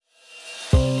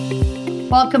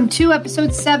Welcome to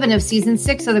episode 7 of season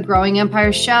 6 of the Growing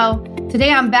Empires show.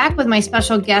 Today I'm back with my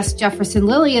special guest, Jefferson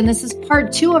Lilly, and this is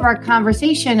part 2 of our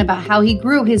conversation about how he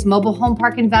grew his mobile home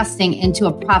park investing into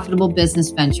a profitable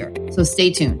business venture. So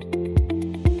stay tuned.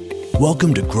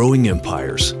 Welcome to Growing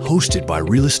Empires, hosted by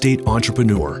real estate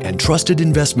entrepreneur and trusted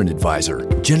investment advisor,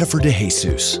 Jennifer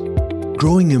DeJesus.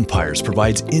 Growing Empires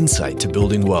provides insight to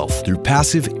building wealth through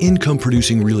passive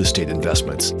income-producing real estate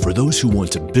investments for those who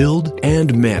want to build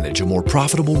and manage a more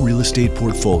profitable real estate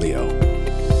portfolio.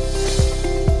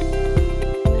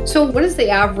 So what is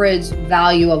the average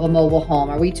value of a mobile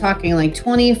home? Are we talking like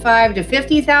 25 to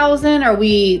 50,000?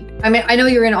 I know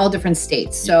you're in all different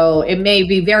states, so it may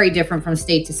be very different from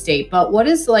state to state, but what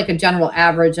is like a general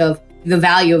average of the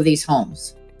value of these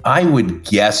homes? I would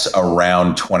guess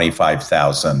around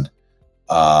 25,000.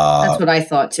 That's what I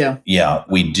thought too. Yeah,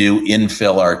 we do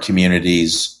infill our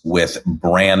communities with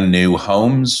brand new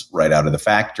homes right out of the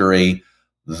factory.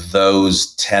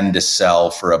 Those tend to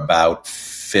sell for about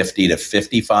 50 to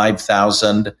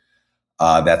 55,000.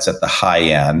 That's at the high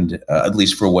end, at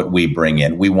least for what we bring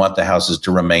in. We want the houses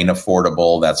to remain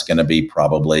affordable. That's going to be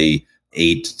probably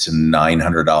 $800 to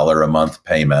 $900 a month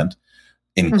payment,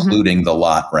 including the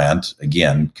lot rent.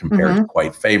 Again, compared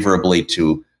quite favorably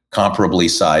to comparably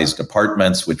sized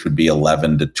apartments, which would be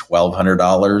 $1,100 to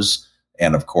 $1,200.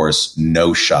 And of course,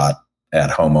 no shot at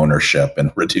home ownership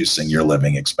and reducing your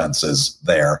living expenses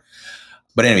there.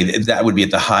 But anyway, that would be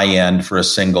at the high end for a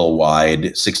single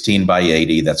wide 16 by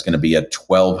 80. That's going to be a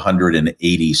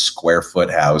 1,280 square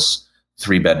foot house,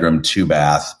 3-bedroom,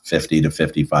 2-bath, 50 to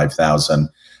 55,000.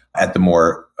 At the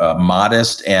more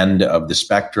modest end of the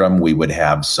spectrum, we would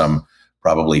have some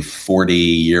probably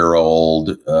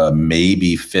 40-year-old,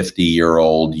 maybe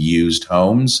 50-year-old used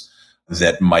homes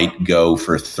that might go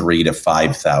for $3,000 to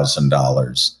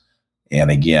 $5,000. And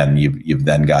again, you've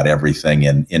then got everything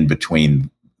in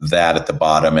between that at the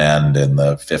bottom end and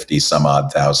the 50 some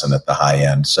odd thousand at the high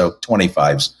end. So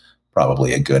 25's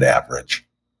probably a good average.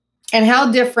 And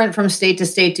how different from state to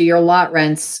state do your lot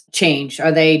rents change?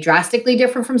 Are they drastically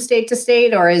different from state to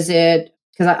state, or is it,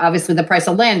 because obviously the price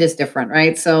of land is different,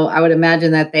 right? So I would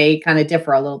imagine that they kind of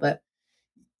differ a little bit.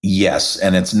 Yes,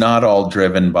 and it's not all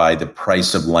driven by the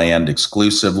price of land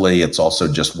exclusively. It's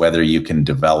also just whether you can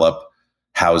develop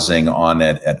housing on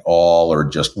it at all, or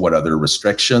just what other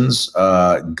restrictions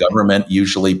government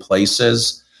usually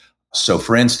places. So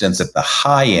for instance, at the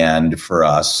high end for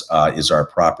us is our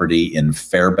property in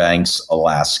Fairbanks,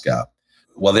 Alaska.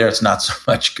 Well, there it's not so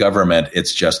much government,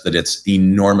 it's just that it's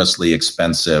enormously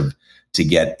expensive to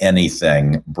get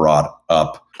anything brought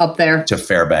up there to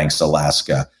Fairbanks,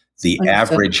 Alaska. The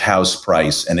average house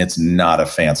price, and it's not a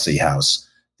fancy house,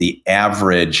 the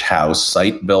average house,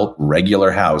 site-built,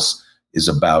 regular house, is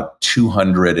about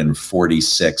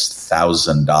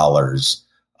 $246,000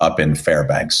 up in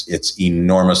Fairbanks. It's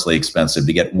enormously expensive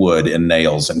to get wood and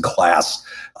nails and glass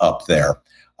up there.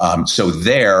 So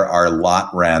there, our lot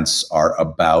rents are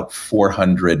about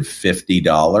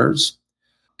 $450.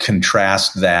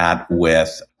 Contrast that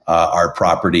with our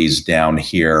properties down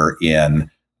here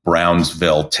in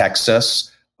Brownsville,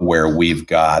 Texas, where we've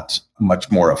got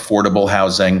much more affordable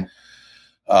housing.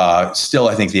 Still,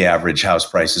 I think the average house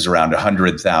price is around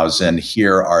 $100,000.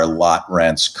 Here, our lot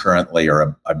rents currently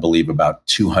are, I believe, about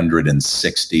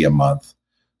 $260 a month.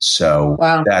 So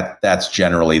wow. That's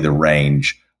generally the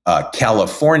range.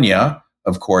 California,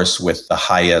 of course, with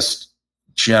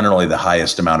generally the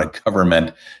highest amount of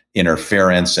government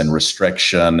interference and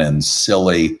restriction and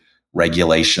silly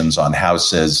regulations on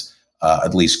houses,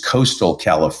 at least coastal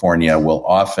California will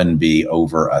often be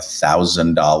over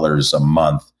 $1,000 a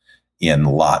month in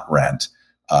lot rent.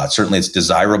 Certainly it's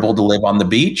desirable to live on the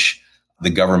beach. The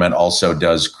government also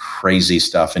does crazy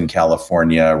stuff in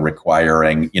California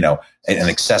requiring, an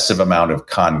excessive amount of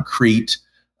concrete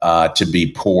to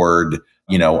be poured,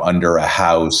 under a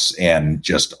house, and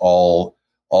just all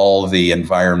the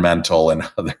environmental and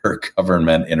other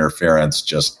government interference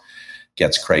just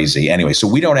gets crazy. Anyway, so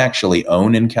we don't actually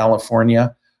own in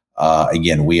California.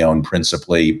 Again, we own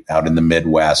principally out in the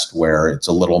Midwest, where it's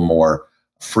a little more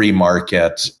free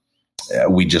market.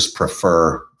 We just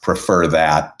prefer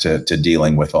that to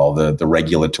dealing with all the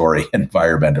regulatory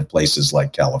environment of places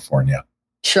like California.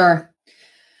 Sure.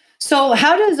 So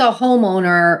how does a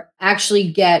homeowner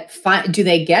actually get, do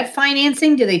they get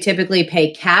financing? Do they typically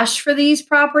pay cash for these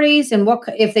properties? And what,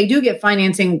 if they do get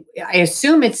financing, I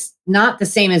assume it's not the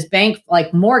same as bank,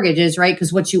 like mortgages, right?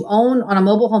 Because what you own on a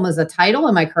mobile home is a title.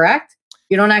 Am I correct?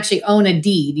 You don't actually own a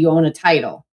deed, you own a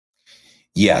title.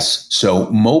 Yes.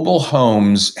 So mobile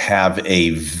homes have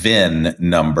a VIN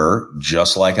number,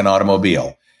 just like an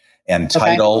automobile. And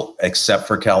title, except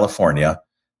for California,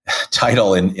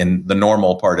 title in the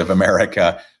normal part of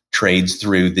America trades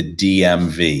through the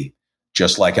DMV,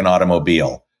 just like an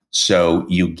automobile. So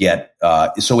you get,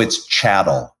 so it's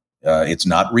chattel. It's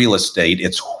not real estate,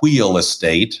 it's wheel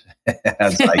estate,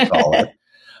 as I call it.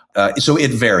 So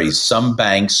it varies. Some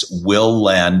banks will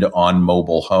lend on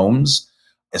mobile homes,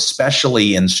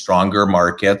 especially in stronger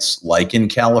markets like in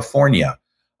California.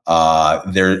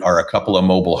 There are a couple of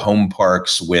mobile home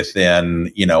parks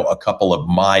within, a couple of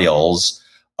miles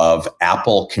of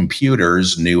Apple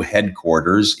Computer's new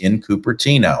headquarters in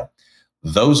Cupertino.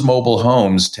 Those mobile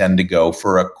homes tend to go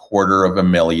for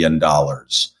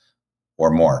 $250,000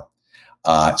 or more.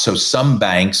 So some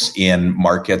banks in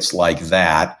markets like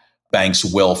that, banks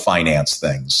will finance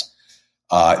things.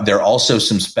 There are also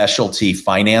some specialty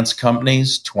finance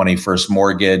companies, 21st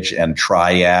Mortgage and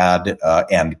Triad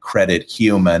and Credit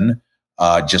Human,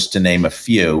 just to name a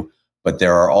few. But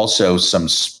there are also some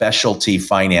specialty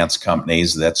finance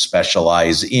companies that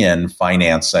specialize in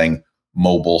financing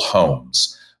mobile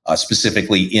homes,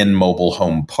 specifically in mobile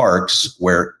home parks,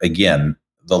 where, again,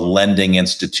 the lending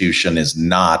institution is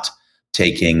not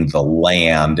taking the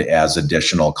land as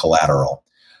additional collateral.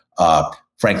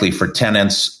 Frankly, for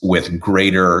tenants with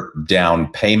greater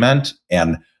down payment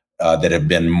and that have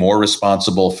been more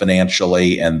responsible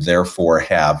financially and therefore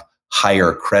have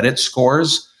higher credit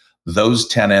scores, those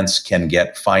tenants can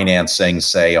get financing,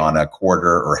 say, on a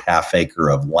quarter or half acre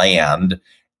of land,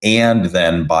 and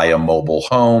then buy a mobile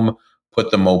home, put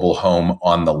the mobile home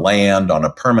on the land on a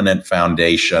permanent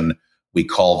foundation. We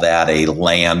call that a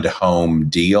land home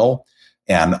deal.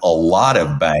 And a lot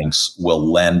of banks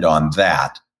will lend on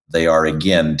that. They are,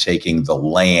 again, taking the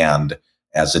land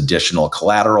as additional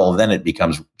collateral. Then it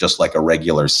becomes just like a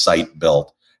regular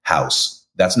site-built house.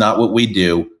 That's not what we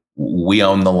do. We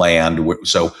own the land.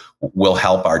 So we'll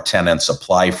help our tenants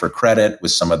apply for credit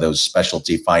with some of those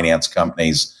specialty finance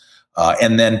companies.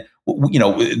 And then,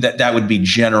 that would be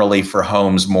generally for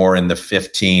homes more in the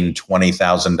 $15,000,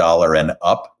 $20,000 and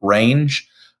up range.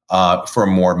 For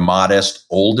more modest,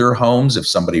 older homes, if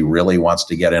somebody really wants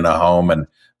to get in a home and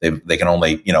they can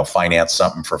only, finance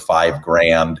something for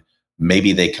 $5,000,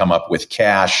 maybe they come up with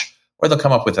cash, or they'll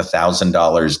come up with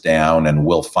 $1,000 down and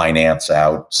we'll finance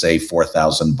out, say,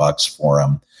 $4,000 for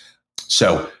them.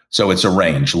 So it's a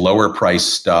range. Lower price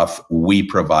stuff, we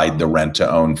provide the rent to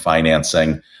own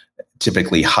financing,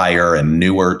 typically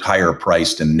higher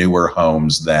priced and newer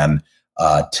homes than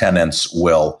tenants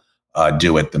will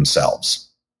do it themselves.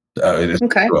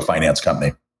 Through a finance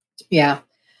company. Yeah.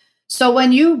 So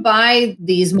when you buy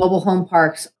these mobile home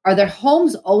parks, are their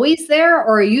homes always there,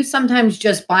 or are you sometimes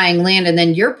just buying land and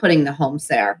then you're putting the homes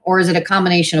there? Or is it a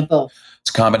combination of both?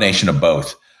 It's a combination of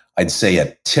both. I'd say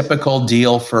a typical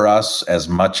deal for us, as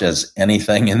much as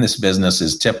anything in this business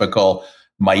is typical,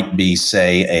 might be,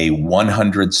 say, a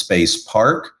 100-space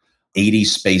park, 80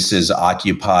 spaces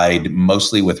occupied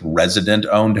mostly with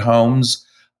resident-owned homes,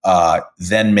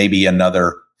 then maybe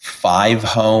another 5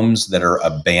 homes that are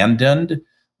abandoned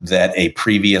that a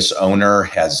previous owner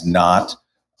has not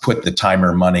put the time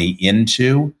or money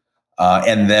into.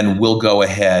 And then we'll go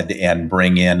ahead and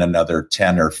bring in another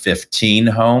 10 or 15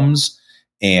 homes.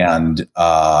 And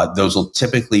those will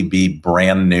typically be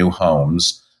brand new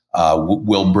homes.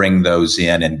 We'll bring those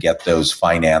in and get those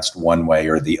financed one way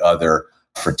or the other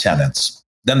for tenants.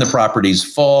 Then the property's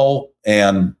full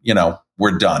and,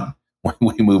 we're done.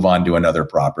 We move on to another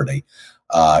property.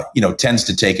 Tends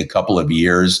to take a couple of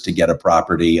years to get a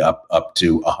property up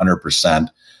to 100%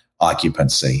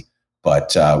 occupancy.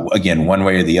 But again, one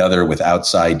way or the other, with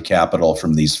outside capital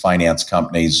from these finance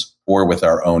companies or with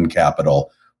our own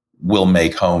capital, we'll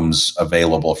make homes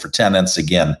available for tenants.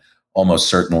 Again, almost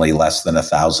certainly less than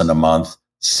 $1,000 a month,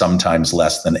 sometimes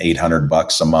less than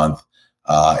 $800 a month,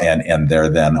 and they're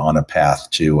then on a path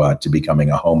to becoming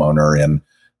a homeowner in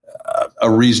a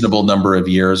reasonable number of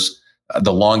years.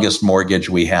 The longest mortgage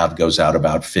we have goes out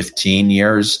about 15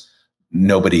 years.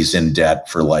 Nobody's in debt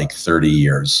for like 30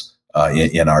 years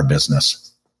in our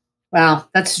business. Wow,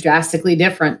 that's drastically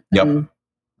different than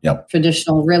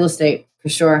traditional real estate, for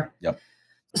sure. Yep.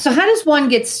 So how does one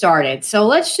get started? So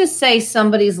let's just say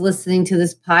somebody's listening to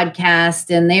this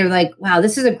podcast and they're like, wow,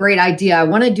 this is a great idea. I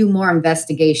want to do more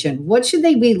investigation. What should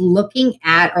they be looking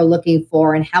at or looking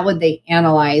for, and how would they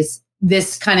analyze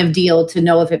this kind of deal to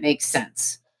know if it makes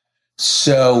sense?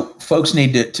 So folks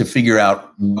need to figure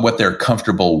out what they're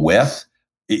comfortable with.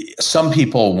 Some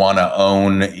people want to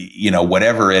own,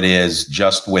 whatever it is,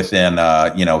 just within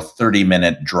a,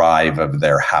 30-minute drive of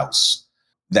their house.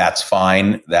 That's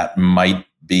fine. That might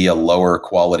be a lower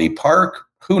quality park.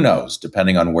 Who knows,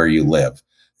 depending on where you live.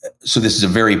 So this is a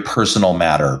very personal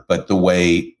matter, but the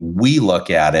way we look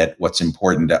at it, what's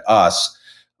important to us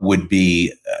would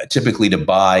be typically to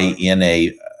buy in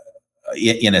a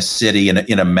city,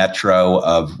 in a metro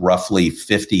of roughly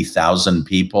 50,000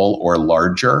 people or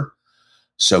larger.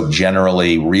 So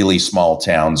generally, really small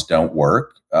towns don't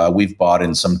work. We've bought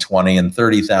in some 20 and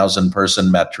 30,000 person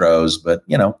metros, but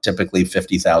typically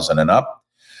 50,000 and up.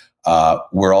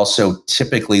 We're also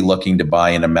typically looking to buy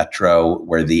in a metro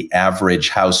where the average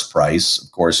house price,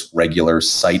 of course, regular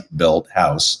site-built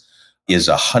house, is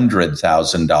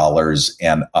 $100,000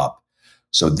 and up.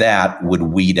 So that would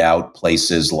weed out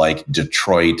places like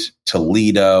Detroit,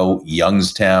 Toledo,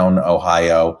 Youngstown,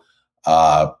 Ohio,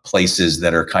 places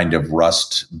that are kind of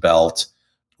Rust Belt.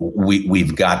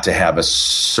 We've got to have a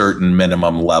certain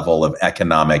minimum level of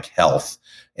economic health,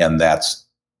 and that's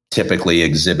typically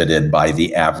exhibited by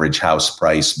the average house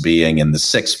price being in the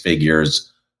six figures,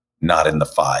 not in the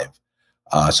five.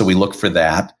 So we look for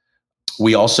that.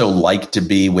 We also like to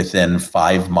be within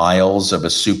 5 miles of a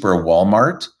super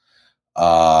Walmart.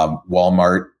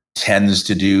 Walmart tends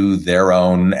to do their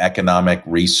own economic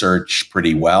research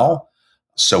pretty well.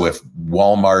 So if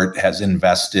Walmart has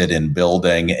invested in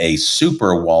building a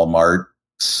super Walmart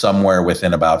somewhere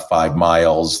within about 5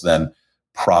 miles, then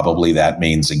probably that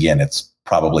means, again, it's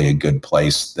probably a good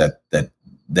place that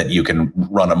you can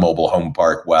run a mobile home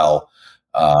park well.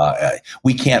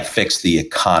 We can't fix the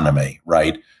economy,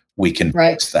 right? We can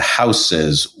fix the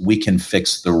houses. We can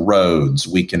fix the roads.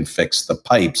 We can fix the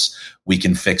pipes. We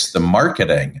can fix the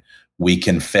marketing. We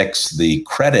can fix the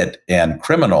credit and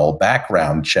criminal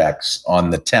background checks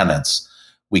on the tenants.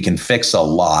 We can fix a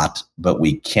lot, but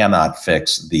we cannot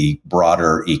fix the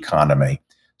broader economy.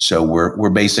 So we're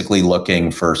basically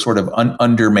looking for sort of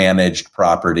undermanaged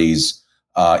properties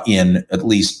in at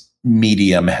least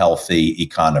medium healthy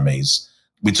economies.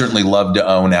 We'd certainly love to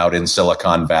own out in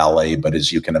Silicon Valley, but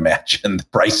as you can imagine, the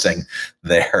pricing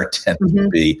there tends to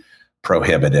be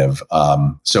prohibitive.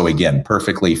 So again,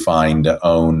 perfectly fine to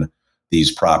own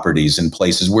these properties in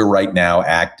places. We're right now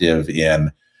active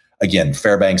in, again,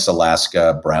 Fairbanks,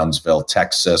 Alaska, Brownsville,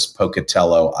 Texas,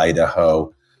 Pocatello,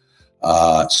 Idaho,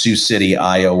 Sioux City,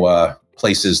 Iowa,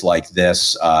 places like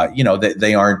this.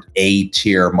 They aren't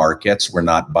A-tier markets. We're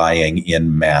not buying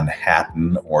in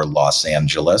Manhattan or Los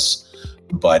Angeles.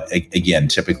 But again,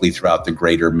 typically throughout the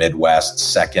greater Midwest,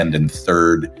 second and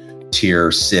third tier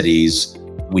cities,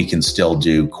 we can still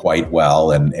do quite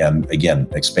well and again,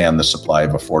 expand the supply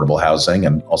of affordable housing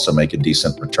and also make a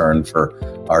decent return for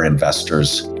our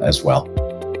investors as well.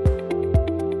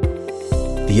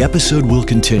 The episode will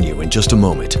continue in just a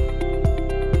moment.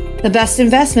 The best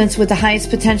investments with the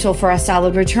highest potential for a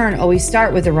solid return always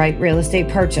start with the right real estate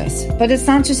purchase. But it's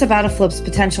not just about a flip's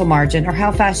potential margin or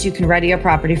how fast you can ready a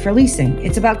property for leasing.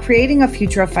 It's about creating a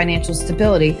future of financial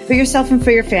stability for yourself and for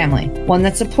your family, one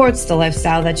that supports the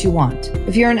lifestyle that you want.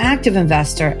 If you're an active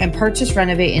investor and purchase,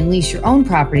 renovate, and lease your own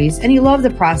properties, and you love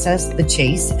the process, the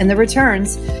chase, and the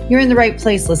returns, you're in the right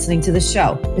place listening to the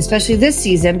show, especially this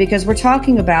season because we're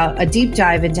talking about a deep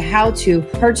dive into how to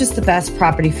purchase the best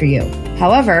property for you.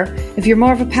 However, if you're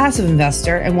more of a passive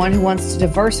investor and one who wants to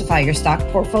diversify your stock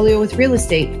portfolio with real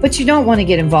estate, but you don't want to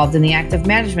get involved in the active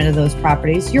management of those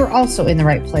properties, you're also in the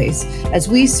right place, as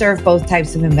we serve both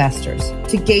types of investors.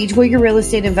 To gauge where your real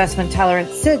estate investment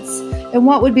tolerance sits and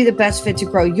what would be the best fit to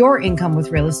grow your income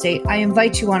with real estate, I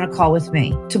invite you on a call with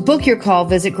me. To book your call,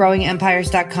 visit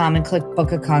growingempires.com and click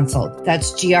book a consult.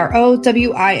 That's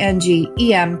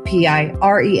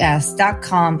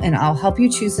growingempires.com, and I'll help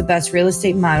you choose the best real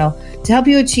estate model to help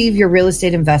you achieve your real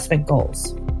estate investment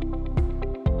goals.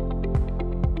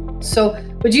 So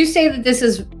would you say that this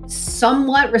is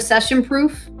somewhat recession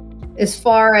proof? As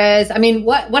far as,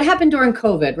 what happened during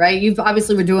COVID, right? You've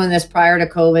obviously were doing this prior to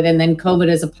COVID, and then COVID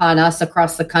is upon us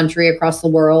across the country, across the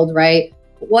world, right?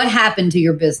 What happened to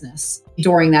your business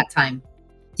during that time?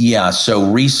 Yeah,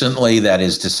 so recently, that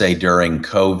is to say during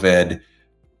COVID,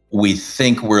 we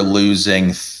think we're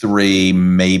losing 3,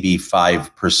 maybe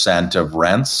 5% of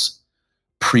rents.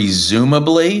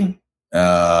 Presumably,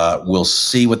 we'll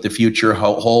see what the future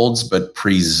holds, but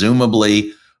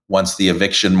presumably, once the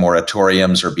eviction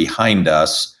moratoriums are behind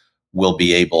us, we'll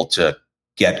be able to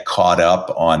get caught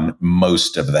up on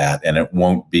most of that, and it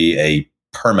won't be a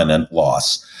permanent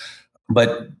loss.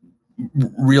 But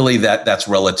really, that's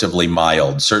relatively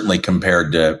mild, certainly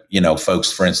compared to,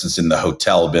 folks, for instance, in the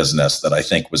hotel business that I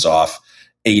think was off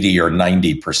 80 or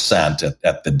 90%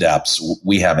 at the depths.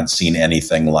 We haven't seen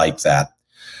anything like that.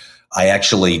 I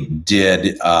actually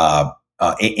did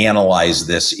analyze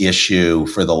this issue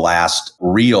for the last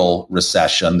real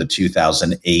recession, the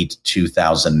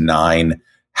 2008-2009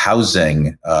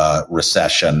 housing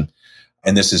recession.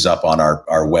 And this is up on our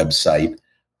website.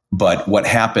 But what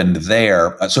happened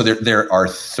there, so there are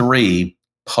three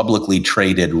publicly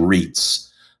traded REITs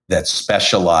that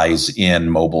specialize in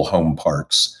mobile home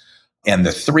parks. And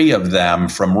the three of them,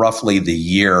 from roughly the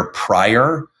year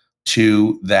prior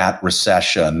to that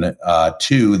recession,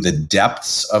 to the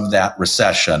depths of that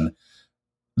recession,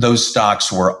 those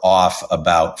stocks were off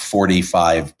about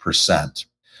 45%.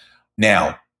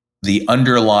 Now, the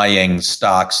underlying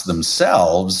stocks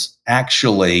themselves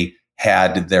actually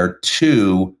had their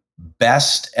two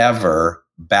best ever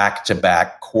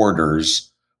back-to-back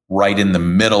quarters right in the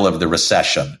middle of the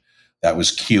recession. That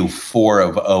was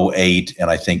Q4 of 08 and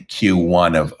I think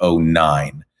Q1 of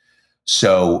 09.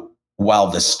 So while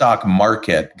the stock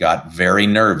market got very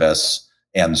nervous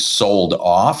and sold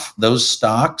off those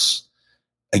stocks,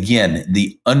 again,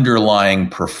 the underlying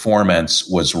performance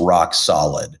was rock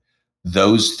solid.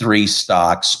 Those three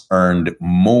stocks earned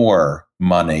more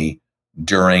money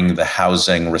during the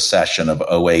housing recession of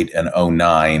 08 and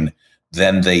 09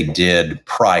 than they did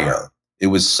prior. It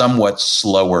was somewhat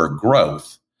slower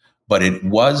growth, but it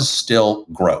was still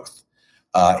growth.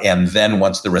 And then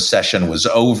once the recession was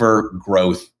over,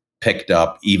 growth picked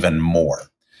up even more.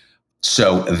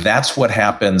 So that's what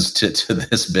happens to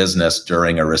this business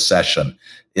during a recession.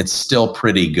 It's still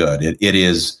pretty good. It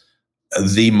is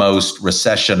the most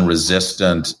recession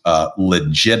resistant,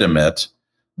 legitimate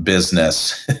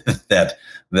business that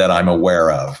I'm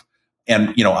aware of.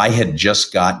 And, I had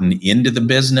just gotten into the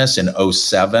business in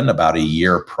 07, about a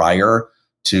year prior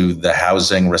to the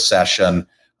housing recession.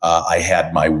 I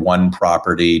had my one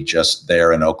property just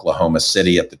there in Oklahoma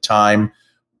City at the time.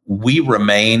 We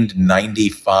remained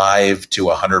 95 to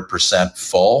 100%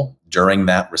 full during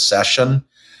that recession.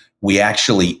 We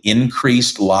actually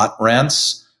increased lot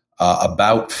rents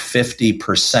about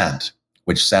 50%,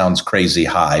 which sounds crazy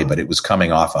high, but it was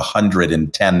coming off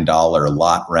 $110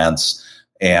 lot rents,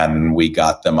 and we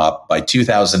got them up by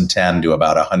 2010 to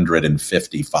about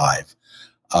 155.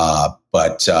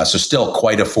 So still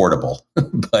quite affordable,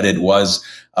 but it was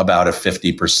about a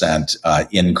 50%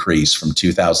 increase from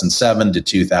 2007 to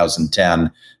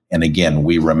 2010. And again,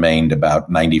 we remained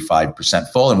about 95%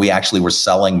 full, and we actually were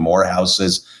selling more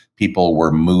houses. People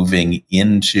were moving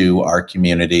into our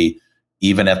community,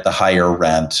 even at the higher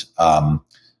rent.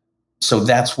 So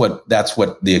that's what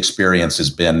the experience has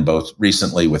been, both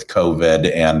recently with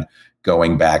COVID and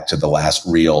going back to the last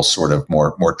real sort of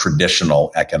more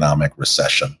traditional economic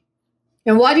recession.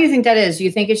 And why do you think that is? Do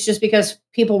you think it's just because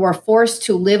people were forced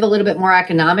to live a little bit more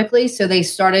economically, so they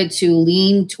started to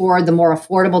lean toward the more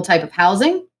affordable type of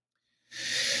housing?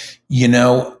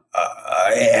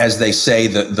 As they say,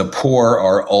 the poor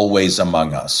are always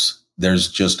among us.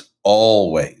 There's just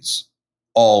always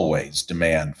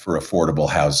demand for affordable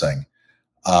housing.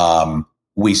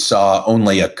 We saw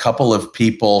only a couple of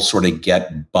people sort of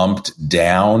get bumped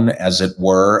down, as it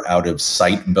were, out of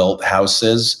site-built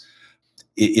houses.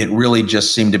 It really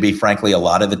just seemed to be, frankly, a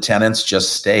lot of the tenants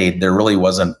just stayed. There really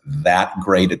wasn't that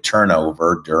great a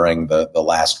turnover during the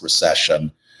last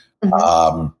recession.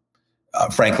 Mm-hmm.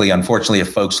 Frankly, unfortunately,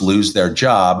 if folks lose their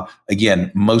job,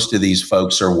 again, most of these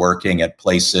folks are working at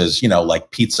places,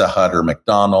 like Pizza Hut or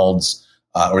McDonald's,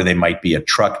 or they might be a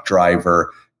truck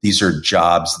driver. These are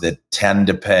jobs that tend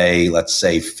to pay, let's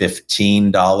say,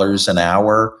 $15 an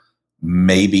hour,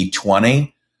 maybe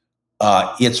 $20.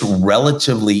 It's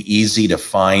relatively easy to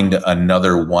find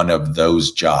another one of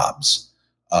those jobs.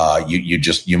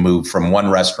 You move from one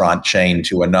restaurant chain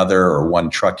to another, or one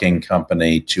trucking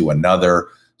company to another.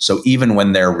 So even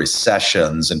when there are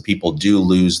recessions and people do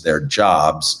lose their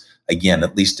jobs, again,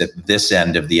 at least at this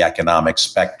end of the economic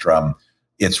spectrum,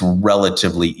 it's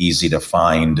relatively easy to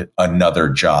find another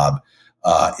job.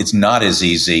 It's not as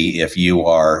easy if you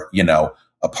are,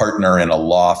 a partner in a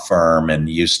law firm and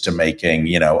used to making,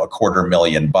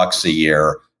 $250,000 a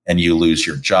year, and you lose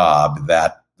your job.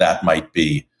 That might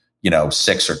be,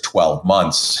 6 or 12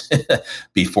 months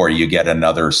before you get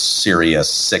another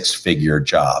serious 6-figure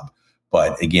job.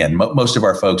 But again, most of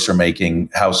our folks are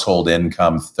making household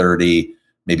income $30,000,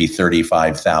 maybe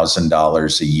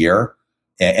 $35,000 a year.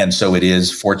 And so it is,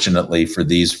 fortunately for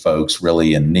these folks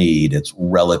really in need, it's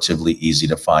relatively easy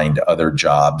to find other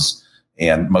jobs.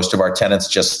 And most of our tenants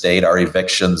just stayed. Our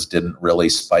evictions didn't really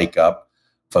spike up.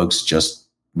 Folks just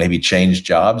maybe changed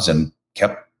jobs and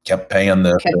kept paying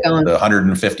the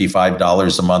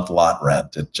 $155 a month lot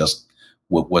rent. It just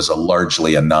was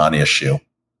largely a non-issue.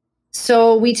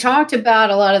 So we talked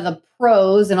about a lot of the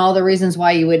pros and all the reasons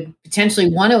why you would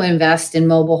potentially want to invest in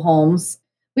mobile homes.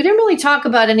 We didn't really talk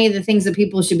about any of the things that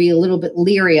people should be a little bit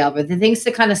leery of, or the things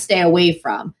to kind of stay away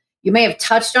from. You may have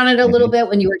touched on it a little bit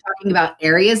when you were talking about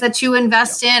areas that you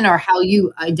invest in or how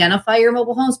you identify your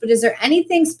mobile homes, but is there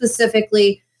anything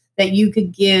specifically that you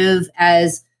could give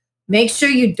as make sure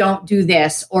you don't do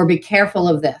this or be careful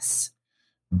of this?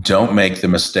 Don't make the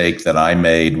mistake that I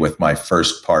made with my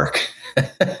first park.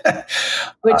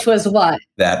 Which was what?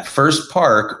 That first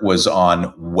park was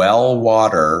on well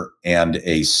water and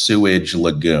a sewage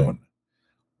lagoon,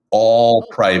 all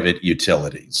private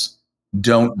utilities.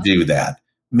 Don't do that.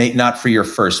 Not for your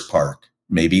first park.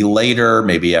 Maybe later,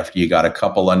 maybe after you got a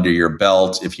couple under your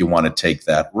belt, if you want to take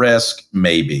that risk,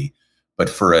 maybe. But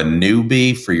for a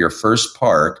newbie, for your first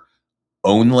park,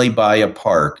 only buy a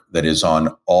park that is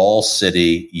on all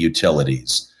city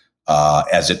utilities.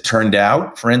 As it turned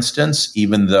out, for instance,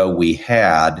 even though we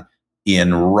had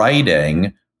in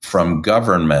writing from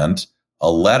government a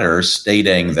letter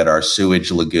stating that our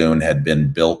sewage lagoon had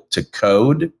been built to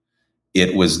code,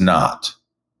 it was not.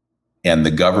 And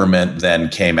the government then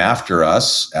came after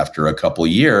us after a couple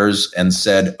years and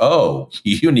said, oh,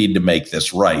 you need to make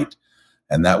this right.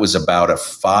 And that was about a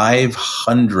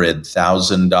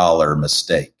 $500,000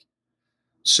 mistake.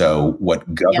 So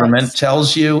what government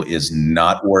tells you is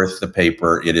not worth the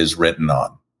paper it is written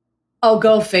on. Oh,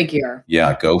 go figure.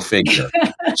 Yeah, go figure.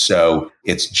 So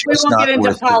it's just not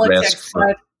worth the risk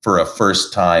for a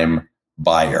first-time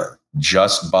buyer.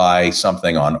 Just buy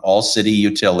something on all city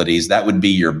utilities. That would be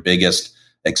your biggest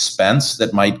expense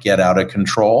that might get out of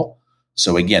control.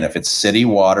 So again, if it's city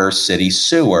water, city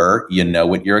sewer, you know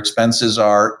what your expenses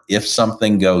are. If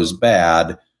something goes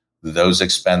bad, those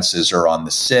expenses are on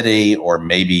the city, or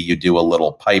maybe you do a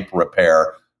little pipe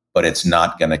repair, but it's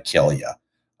not going to kill you.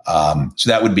 So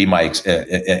that would be my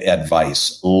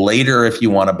advice. Later, if you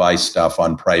want to buy stuff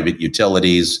on private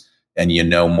utilities and you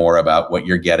know more about what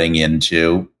you're getting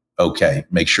into, okay,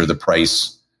 make sure the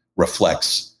price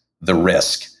reflects the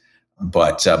risk.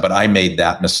 But I made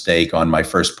that mistake on my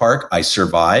first park. I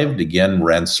survived. Again,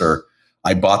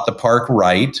 I bought the park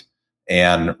right,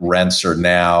 and rents are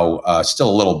now still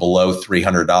a little below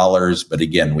 $300. But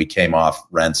again, we came off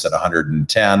rents at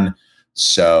 $110.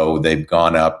 So they've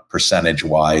gone up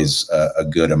percentage-wise a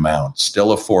good amount.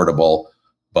 Still affordable,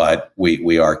 but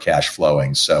we are cash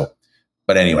flowing. So,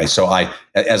 but anyway, so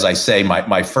as I say,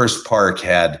 my first park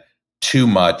had too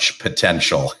much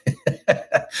potential.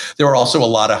 There were also a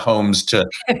lot of homes to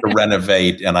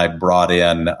renovate, and I brought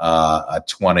in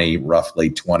roughly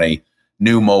 20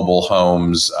 new mobile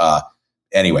homes.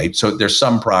 Anyway, so there's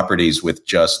some properties with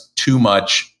just too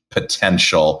much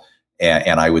potential,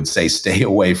 and I would say stay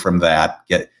away from that.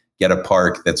 Get a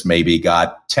park that's maybe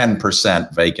got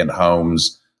 10% vacant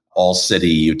homes, all city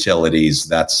utilities.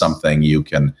 That's something you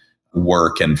can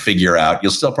work and figure out.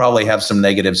 You'll still probably have some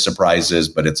negative surprises,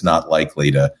 but it's not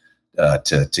likely to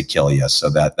kill you. So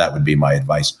that would be my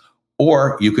advice.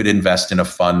 Or you could invest in a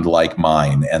fund like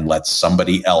mine and let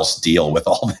somebody else deal with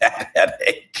all that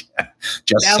headache.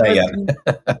 Just saying.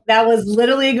 That was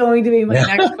literally going to be my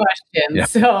next question. Yeah.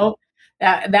 So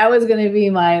that was going to be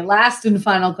my last and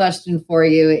final question for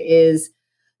you is,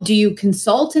 do you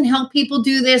consult and help people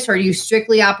do this, or do you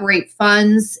strictly operate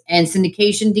funds and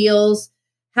syndication deals?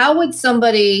 How would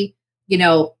somebody,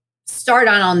 start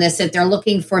on this if they're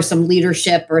looking for some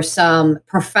leadership or some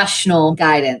professional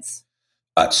guidance?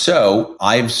 So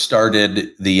I've started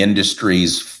the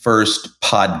industry's first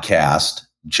podcast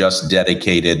just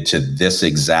dedicated to this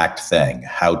exact thing: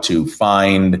 how to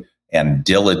find and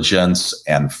diligence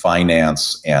and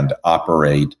finance and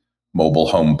operate mobile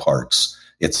home parks.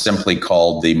 It's simply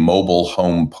called the Mobile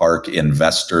Home Park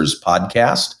Investors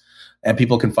Podcast, and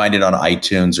people can find it on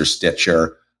iTunes or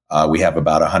Stitcher. We have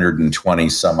about 120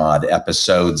 some odd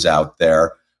episodes out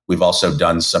there. We've also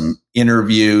done some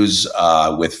interviews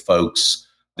with folks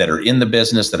that are in the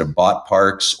business that have bought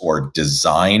parks or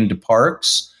designed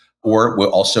parks, or we're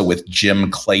also with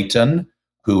Jim Clayton,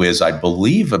 who is, I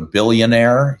believe, a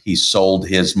billionaire. He sold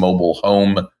his mobile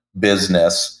home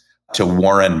business to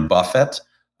Warren Buffett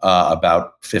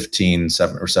about 15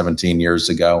 or 17 years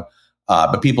ago.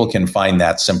 But people can find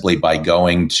that simply by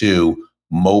going to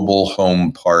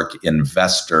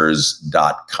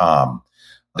mobilehomeparkinvestors.com.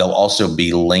 They'll also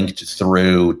be linked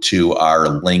through to our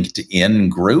LinkedIn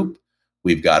group.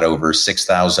 We've got over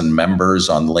 6,000 members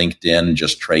on LinkedIn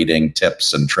just trading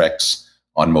tips and tricks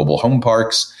on mobile home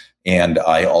parks. And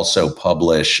I also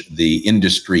publish the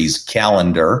industry's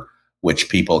calendar, which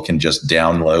people can just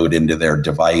download into their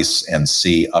device and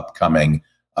see upcoming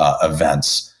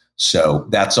events. So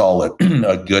that's all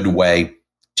a good way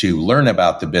to learn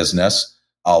about the business.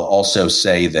 I'll also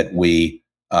say that we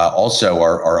also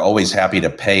are always happy to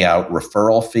pay out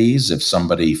referral fees if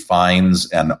somebody finds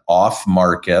an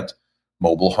off-market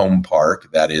mobile home park.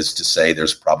 That is to say,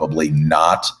 there's probably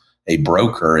not a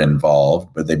broker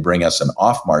involved, but they bring us an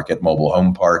off-market mobile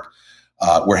home park.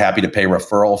 We're happy to pay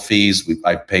referral fees.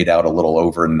 I've paid out a little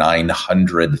over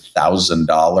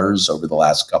 $900,000 over the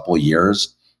last couple of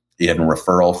years in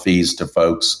referral fees to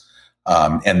folks.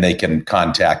 And they can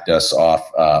contact us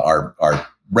off our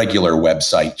regular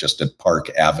website, just at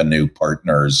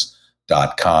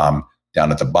parkavenuepartners.com.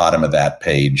 Down at the bottom of that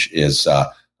page is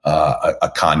a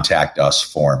contact us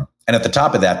form. And at the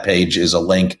top of that page is a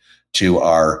link to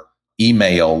our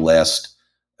email list.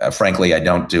 Frankly, I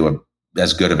don't do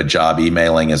as good of a job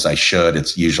emailing as I should.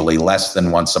 It's usually less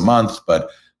than once a month, but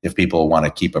if people want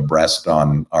to keep abreast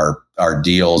on our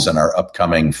deals and our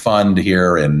upcoming fund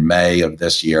here in May of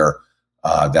this year,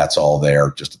 that's all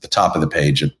there just at the top of the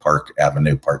page at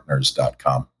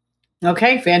parkavenuepartners.com.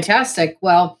 Okay, fantastic.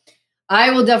 Well,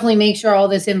 I will definitely make sure all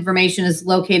this information is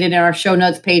located in our show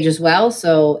notes page as well.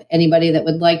 So anybody that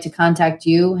would like to contact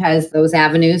you has those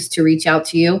avenues to reach out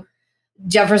to you.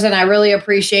 Jefferson, I really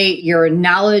appreciate your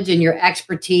knowledge and your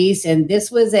expertise. And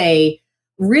this was a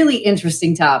really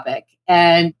interesting topic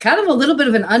and kind of a little bit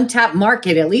of an untapped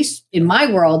market, at least in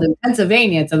my world in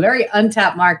Pennsylvania. It's a very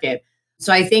untapped market.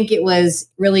 So I think it was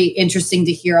really interesting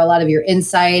to hear a lot of your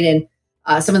insight and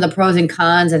some of the pros and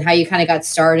cons and how you kind of got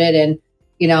started. And,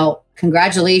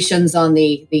 congratulations on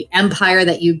the empire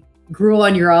that you grew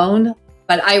on your own.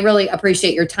 But I really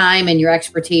appreciate your time and your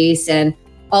expertise and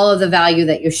all of the value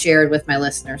that you shared with my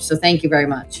listeners. So thank you very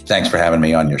much. Thanks for having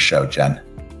me on your show, Jen.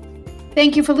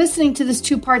 Thank you for listening to this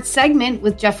 2-part segment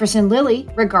with Jefferson Lilly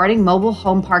regarding mobile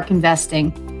home park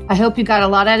investing. I hope you got a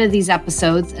lot out of these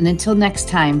episodes. And until next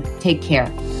time, take care.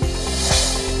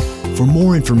 For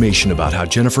more information about how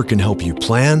Jennifer can help you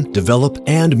plan, develop,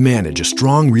 and manage a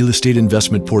strong real estate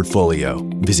investment portfolio,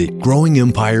 visit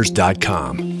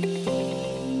growingempires.com.